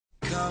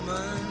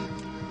coming,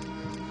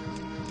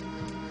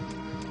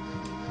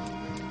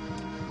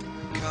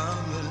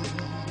 coming.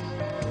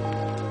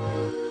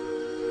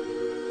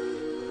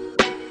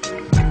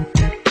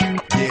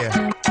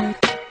 Yeah,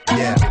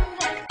 yeah.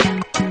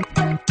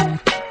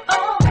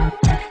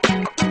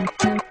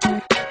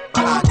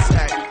 Hot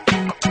tech.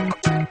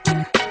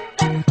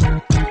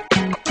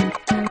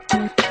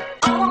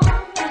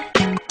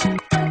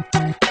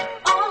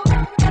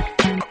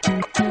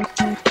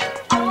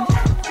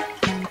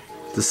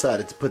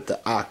 Decided to put the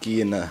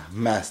Aki in the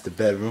master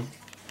bedroom.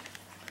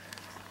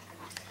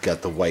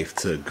 Got the wife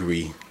to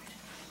agree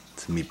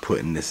to me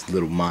putting this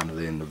little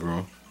monitor in the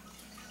room.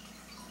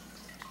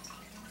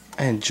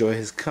 I enjoy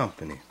his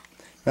company.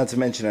 Not to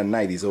mention at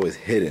night he's always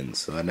hidden,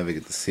 so I never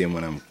get to see him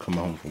when I'm coming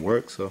home from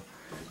work, so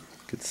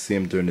I get to see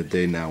him during the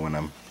day now when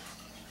I'm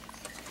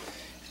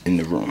in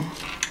the room.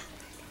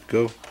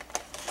 Go.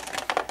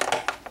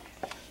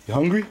 You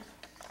hungry?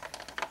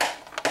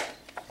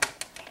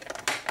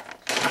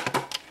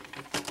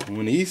 You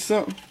wanna eat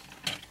something?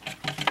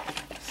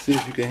 See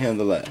if you can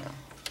handle that.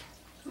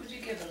 Who'd you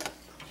give it?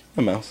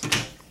 A mouse. Has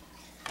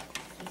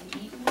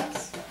he eaten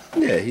this?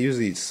 Yeah, he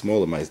usually eats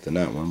smaller mice than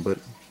that one, but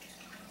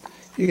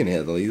you can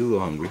handle it. He's a little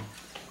hungry.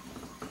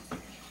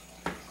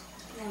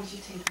 Why don't you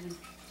take him?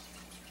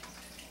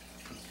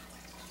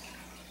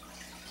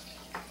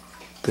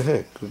 Go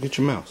ahead, go get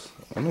your mouse.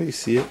 I know you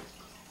see it.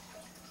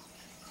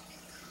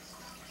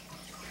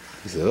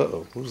 He said,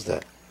 uh-oh, who's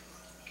that?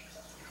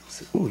 I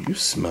said, ooh, you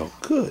smell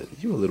good.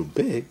 You a little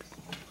big.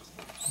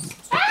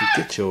 Ah!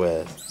 Get your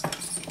ass.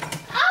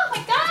 Oh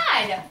my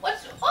god!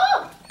 What's...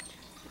 Oh!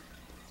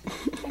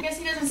 I guess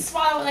he doesn't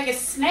swallow it like a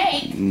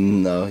snake.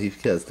 No, he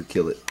has to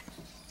kill it.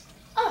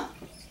 Oh.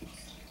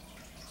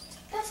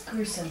 That's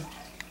gruesome.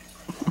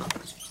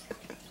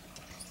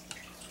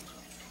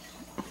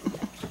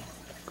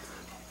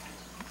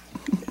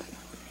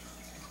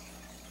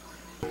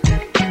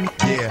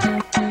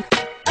 Yeah.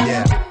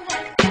 Yeah.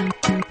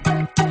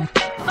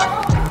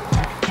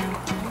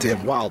 Oh.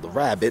 Damn wild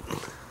rabbit.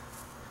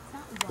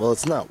 Well,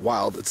 it's not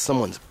wild. It's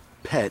someone's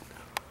pet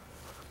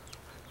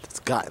that's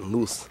gotten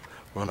loose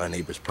on our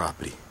neighbor's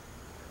property.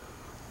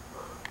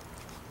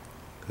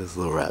 This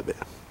little rabbit.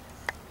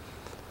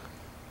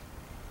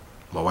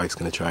 My wife's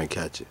gonna try and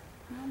catch it.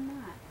 No, I'm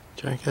not.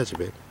 Try and catch it,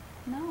 babe.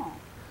 No.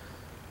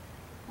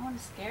 I want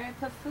to scare it. I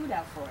put food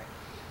out for it.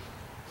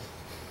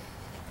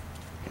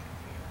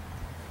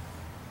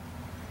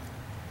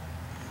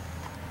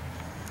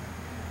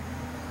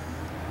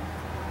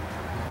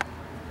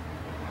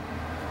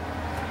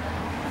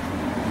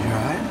 You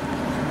alright?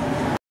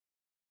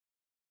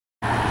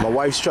 My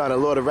wife's trying to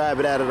lure the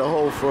rabbit out of the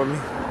hole for me.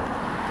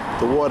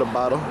 The water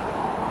bottle.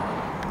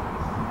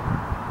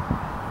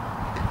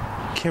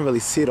 Can't really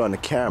see it on the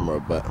camera,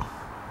 but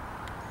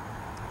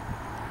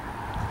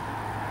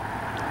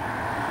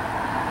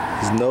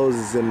his nose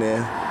is in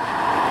there.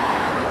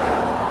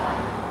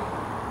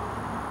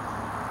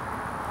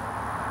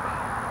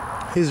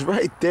 He's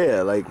right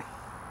there, like.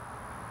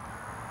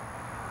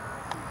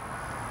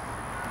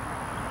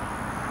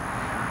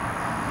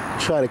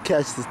 Trying to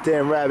catch this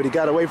damn rabbit. He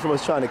got away from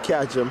us trying to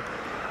catch him,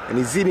 and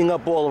he's eating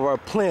up all of our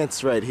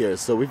plants right here.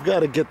 So we've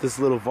got to get this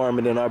little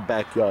varmint in our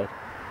backyard.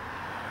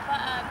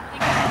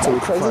 So we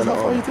find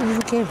out where you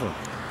think he came from.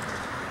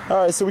 All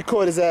right, so we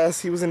caught his ass.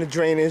 He was in the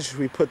drainage.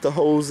 We put the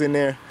hose in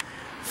there,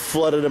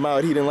 flooded him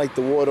out. He didn't like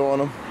the water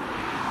on him.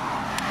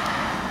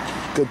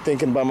 Good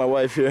thinking by my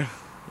wife here.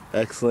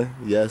 Excellent.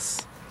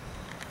 Yes.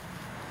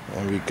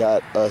 And we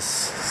got us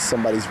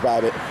somebody's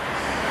rabbit.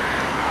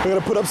 We're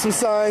gonna put up some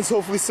signs.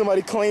 Hopefully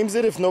somebody claims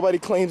it. If nobody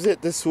claims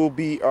it, this will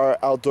be our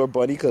outdoor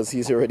bunny because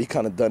he's already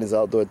kind of done his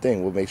outdoor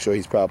thing. We'll make sure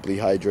he's properly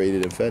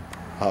hydrated and fed.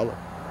 Holla.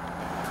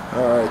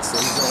 Alright, so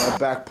he's on our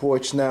back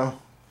porch now.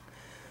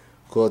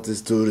 Caught this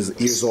dude. His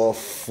ears all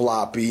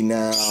floppy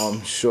now.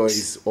 I'm sure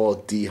he's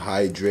all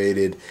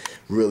dehydrated.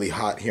 Really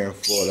hot here in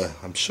Florida.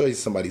 I'm sure he's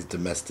somebody's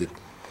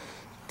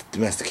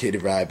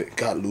domesticated rabbit.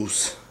 Got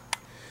loose.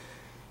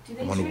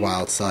 I'm on the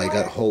wild side.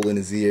 Got a hole in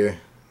his ear.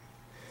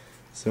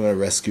 So I'm gonna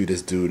rescue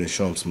this dude and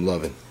show him some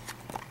loving.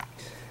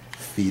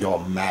 Feet all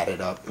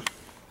matted up.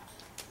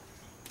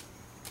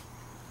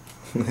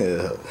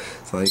 Yeah,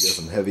 so he got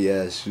some heavy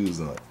ass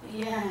shoes on.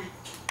 Yeah.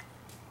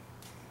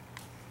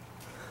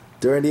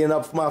 Dirtying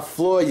up my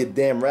floor, you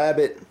damn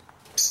rabbit.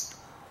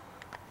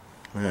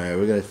 Alright,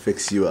 we're gonna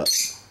fix you up.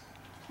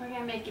 We're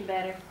gonna make you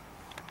better.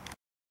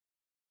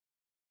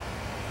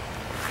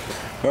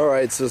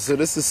 Alright, so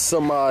this is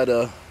some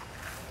odd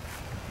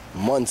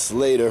months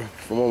later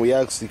from when we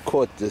actually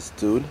caught this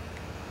dude.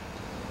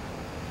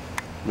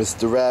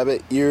 Mr.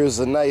 Rabbit, ears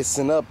are nice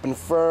and up and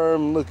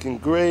firm, looking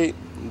great,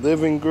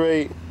 living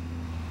great.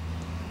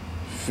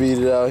 Feed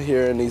it out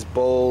here in these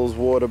bowls,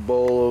 water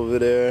bowl over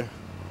there.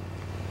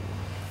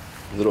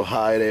 Little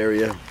hide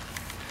area.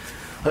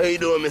 How you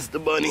doing,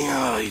 Mr. Bunny?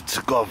 Oh, you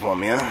took off on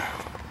me, huh?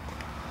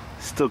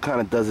 Still kind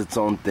of does its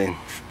own thing.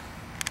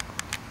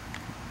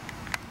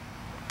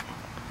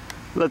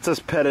 Lets us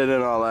pet it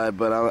and all that,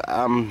 but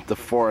I'm the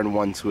foreign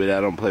one to it. I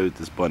don't play with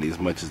this bunny as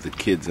much as the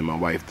kids and my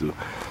wife do.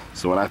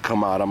 So when I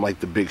come out, I'm like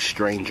the big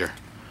stranger.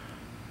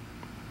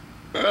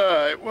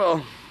 Alright,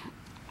 well,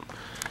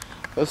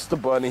 that's the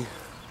bunny.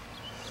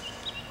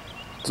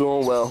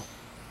 Doing well.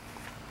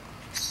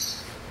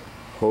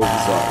 Hova's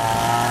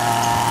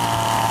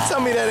alright.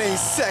 Tell me that ain't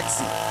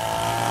sexy.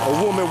 A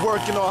woman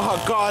working on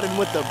her garden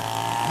with the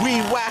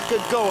weed whacker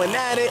going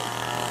at it.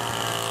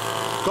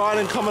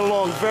 Garden coming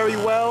along very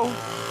well.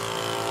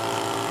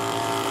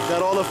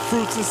 Got all the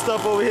fruits and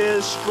stuff over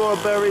here,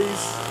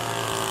 strawberries.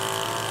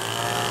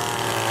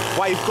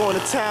 Wife going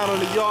to town on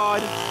the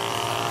yard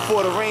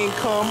before the rain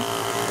come.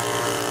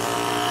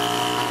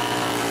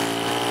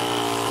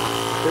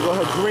 There go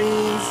her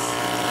greens,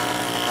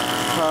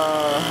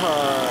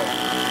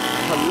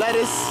 her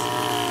lettuce,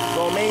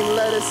 romaine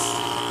lettuce.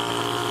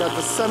 Got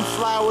the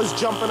sunflowers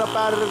jumping up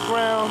out of the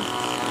ground.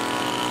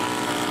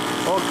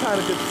 All kind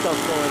of good stuff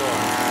going on.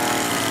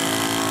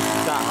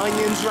 Got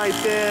onions right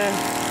there.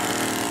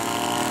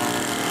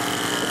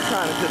 All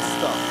kind of good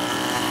stuff.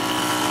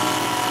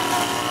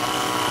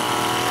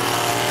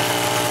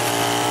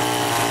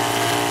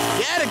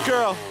 Get it,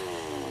 girl.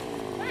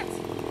 What?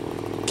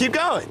 Keep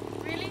going.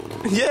 Really?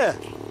 Yeah.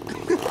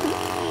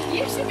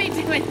 You should be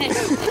doing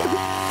this.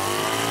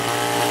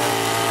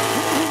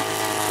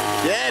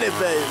 Get it,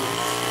 baby.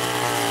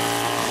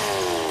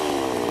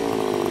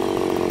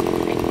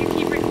 If you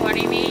keep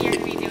recording me, you're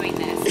gonna be doing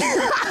this.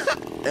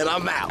 And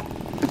I'm out.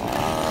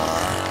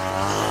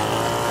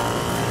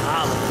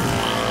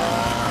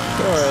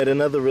 Alright,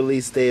 another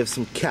release day of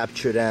some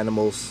captured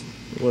animals.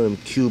 One of them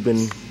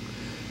Cuban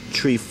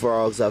tree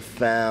frogs I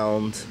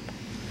found.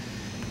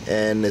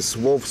 And this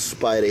wolf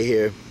spider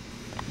here.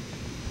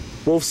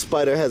 Wolf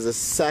spider has a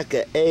sack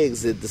of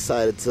eggs it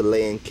decided to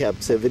lay in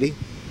captivity.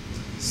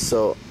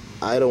 So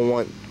I don't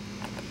want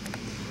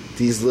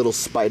these little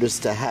spiders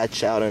to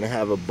hatch out and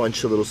have a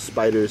bunch of little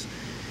spiders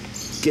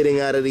getting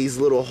out of these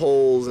little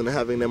holes and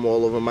having them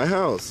all over my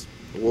house.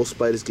 Wolf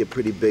spiders get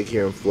pretty big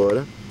here in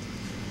Florida.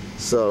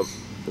 So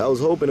I was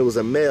hoping it was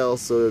a male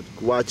so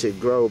watch it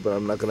grow, but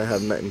I'm not gonna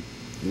have nothing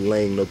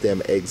laying no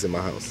damn eggs in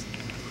my house.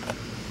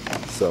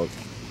 So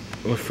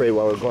I'm afraid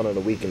while we're going on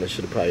the weekend it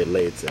should have probably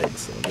laid its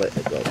eggs, so I'm letting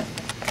it go.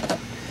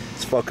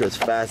 This fucker is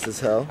fast as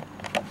hell.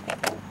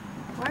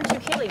 Why aren't you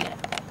killing it?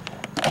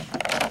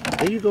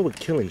 There you go with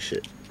killing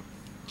shit.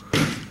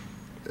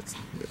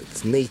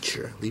 It's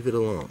nature. Leave it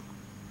alone.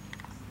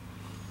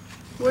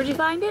 Where'd you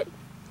find it?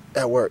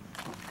 At work.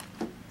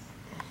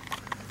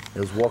 It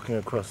was walking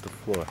across the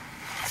floor.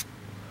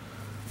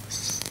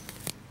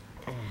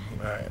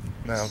 Alright,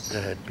 now go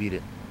ahead, beat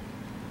it.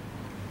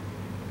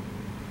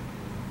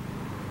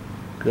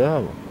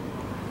 Go.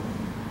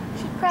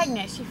 She's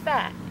pregnant. She's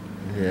fat.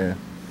 Yeah.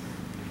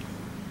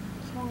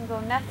 She won't go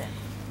nothing.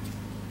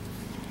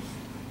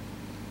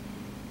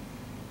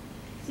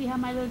 See how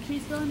my little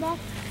tree's going back?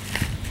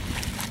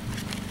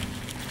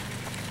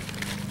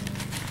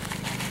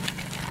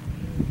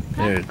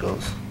 There it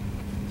goes.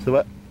 So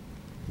what?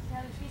 See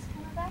how the tree's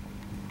coming back?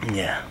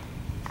 Yeah.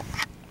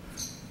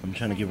 I'm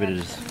trying to get rid of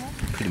this.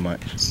 Pretty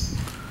much.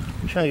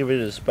 I'm trying to get rid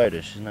of the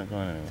spider. She's not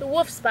going anywhere. It's a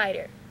wolf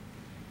spider.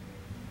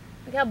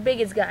 Look how big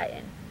it's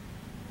gotten.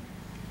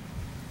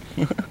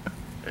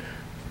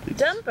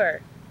 Dump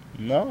her.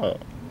 No.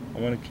 I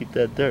want to keep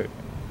that dirt.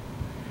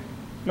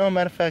 No,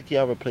 matter of fact, yeah,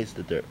 I'll replace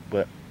the dirt.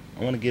 But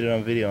I want to get it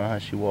on video on how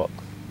she walks.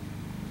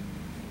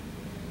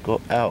 Go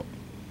out.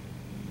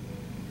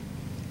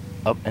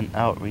 Up and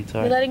out,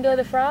 retard. You letting go of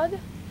the frog?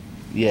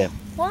 Yeah.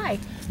 Why?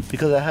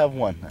 Because I have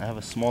one. I have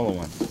a smaller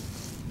one.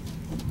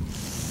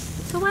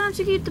 So why don't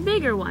you keep the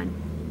bigger one?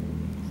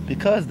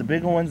 Because the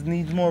bigger ones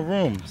needs more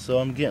room. So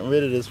I'm getting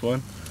rid of this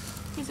one.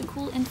 He's a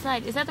cool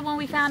inside. Is that the one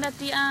we found at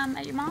the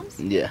at your mom's?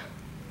 Yeah.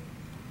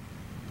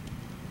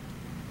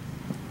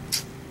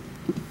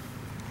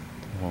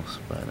 Oh,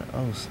 spider.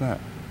 Oh, snap.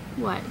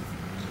 What?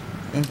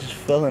 It just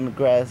fell in the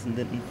grass and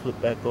didn't flip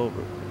back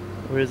over.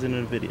 Where is it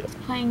in the video?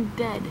 Playing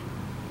dead.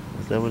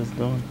 Is that what it's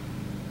doing?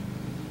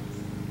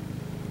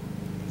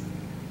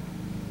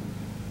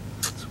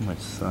 Too much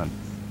sun.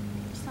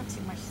 It's not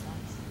too much sun.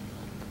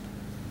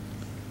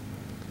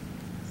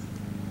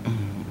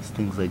 This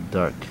thing's like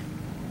dark.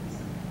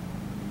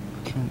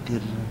 Can't get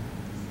it in.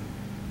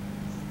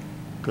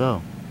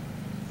 Go.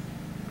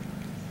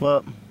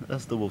 Well,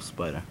 that's the wolf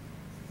spider.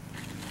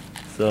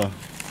 So,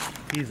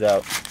 he's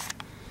out.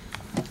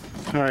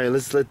 Alright,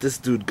 let's let this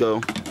dude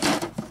go.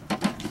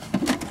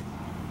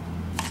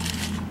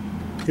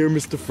 Here,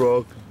 Mr.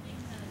 Frog.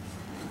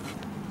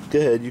 Go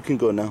ahead, you can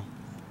go now.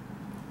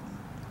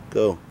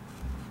 Go.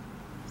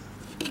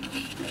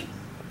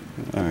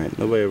 Alright,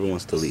 nobody ever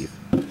wants to leave.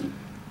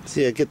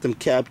 See, I get them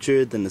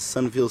captured, then the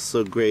sun feels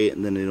so great,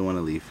 and then they don't want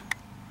to leave.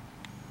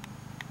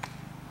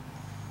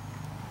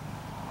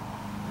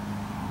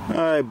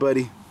 Alright,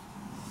 buddy.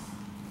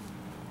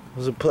 It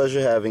was a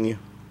pleasure having you.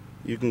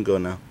 You can go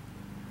now.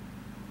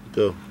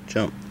 Go.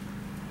 Jump.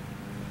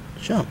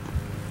 Jump.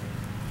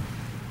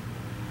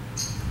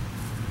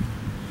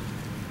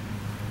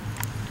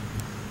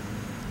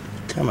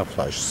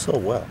 Camouflage so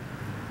well.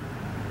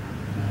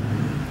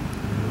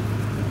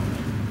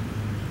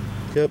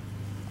 Yep.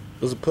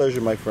 It was a pleasure,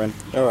 my friend.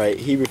 Alright,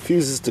 he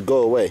refuses to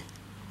go away.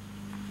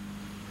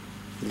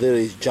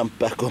 Literally jumped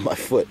back on my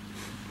foot.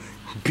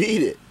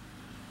 Beat it.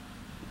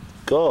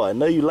 Go. I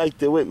know you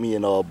liked it with me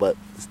and all, but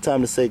it's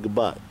time to say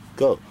goodbye.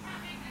 Go.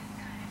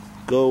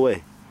 Go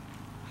away.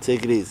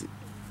 Take it easy.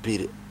 Beat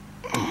it.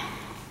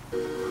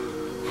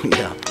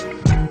 Yeah.